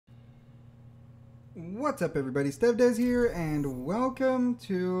What's up everybody, StevDeS here, and welcome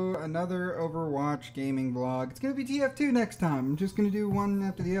to another Overwatch gaming vlog. It's going to be TF2 next time. I'm just going to do one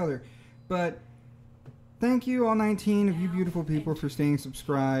after the other. But thank you all 19 of you beautiful people for staying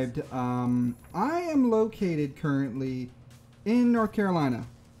subscribed. I am located currently in North Carolina.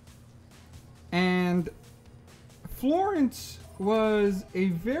 And Florence was a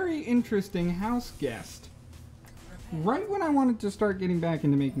very interesting house guest. Right when I wanted to start getting back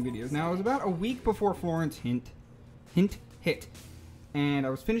into making videos. Now, it was about a week before Florence hit. And I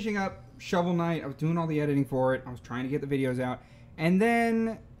was finishing up Shovel Knight. I was doing all the editing for it. I was trying to get the videos out. And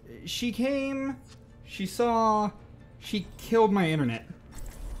then she came, she saw, she killed my internet.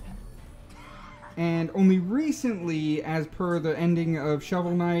 And only recently, as per the ending of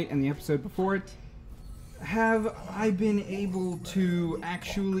Shovel Knight and the episode before it, have I been able to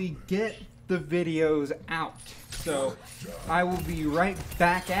actually get the videos out. So I will be right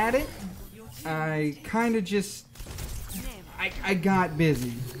back at it. I kind of just I got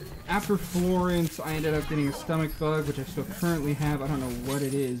busy. After Florence, I ended up getting a stomach bug, which I still currently have. I don't know what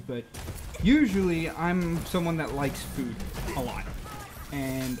it is, but usually I'm someone that likes food a lot.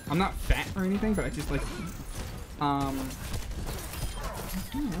 And I'm not fat or anything, but I just like food. I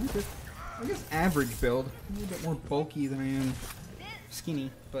guess average build. A little bit more bulky than I am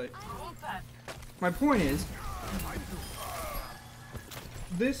skinny, but my point is,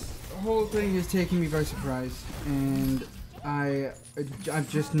 this whole thing is taking me by surprise, and I've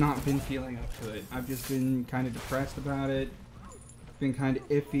just not been feeling up to it. I've just been kind of depressed about it, been kind of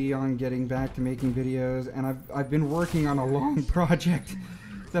iffy on getting back to making videos, and I've been working on a long project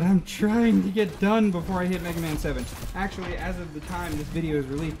that I'm trying to get done before I hit Mega Man 7. Actually, as of the time this video is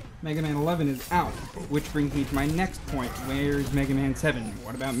released, Mega Man 11 is out, which brings me to my next point. Where's Mega Man 7?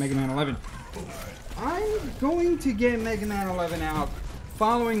 What about Mega Man 11? I'm going to get Mega Man 11 out.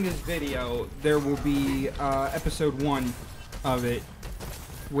 Following this video, there will be episode 1 of it,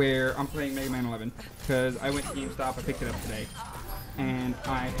 where I'm playing Mega Man 11, because I went to GameStop, I picked it up today, and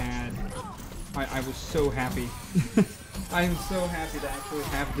I was so happy. I am so happy to actually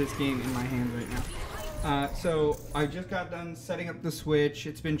have this game in my hands right now. So I just got done setting up the Switch.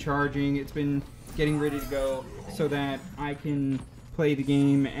 It's been charging. It's been getting ready to go so that I can play the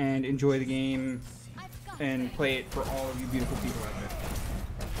game and enjoy the game and play it for all of you beautiful people out there.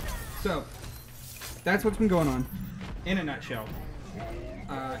 So that's what's been going on in a nutshell.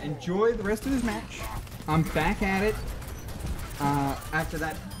 Enjoy the rest of this match. I'm back at it. After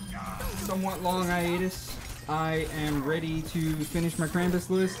that somewhat long hiatus, I am ready to finish my Krampus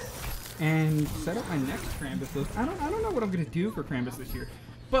list and set up my next Krampus list. I don't know what I'm gonna do for Krampus this year,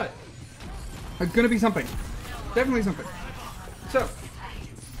 but it's gonna be something. Definitely something. So,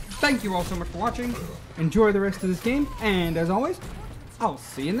 thank you all so much for watching. Enjoy the rest of this game, and as always, I'll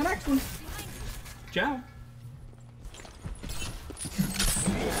see you in the next one. Ciao.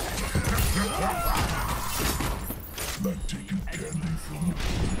 Like taking candy from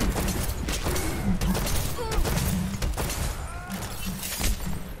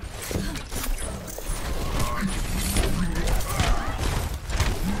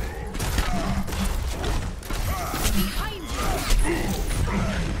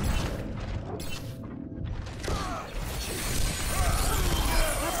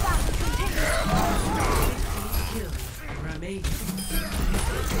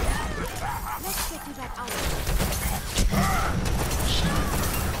Let's get to that hour.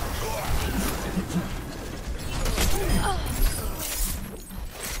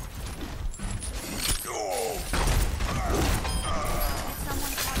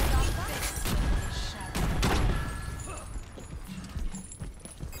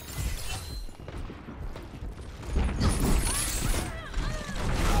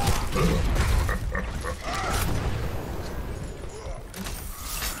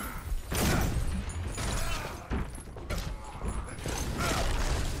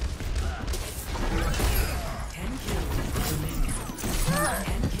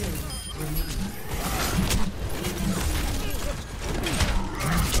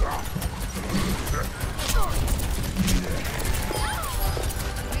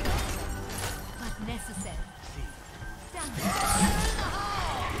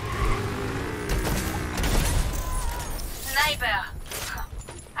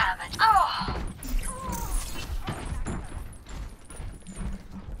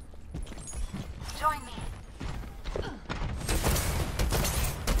 Join me.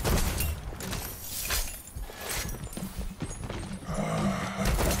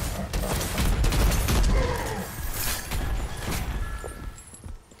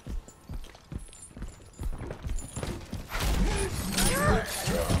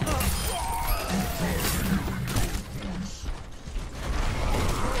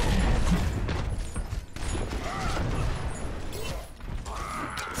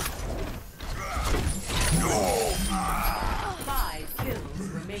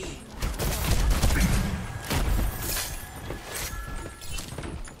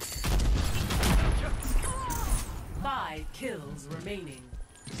 kills remaining.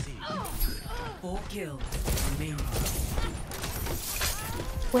 4 kills remaining.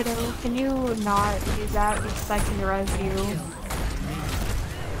 Widow, can you not use that because I can res you?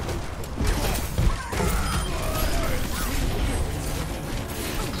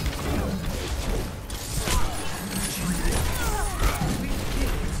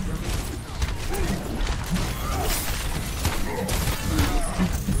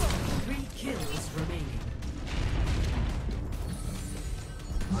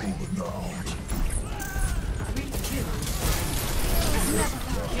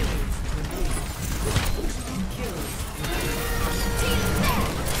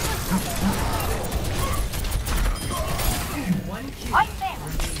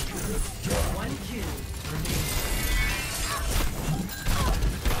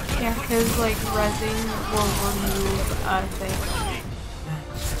 Yeah, because like resin will remove thing.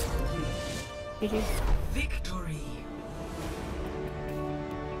 GG. Victory.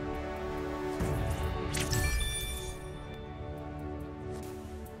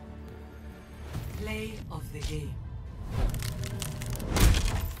 Play of the game.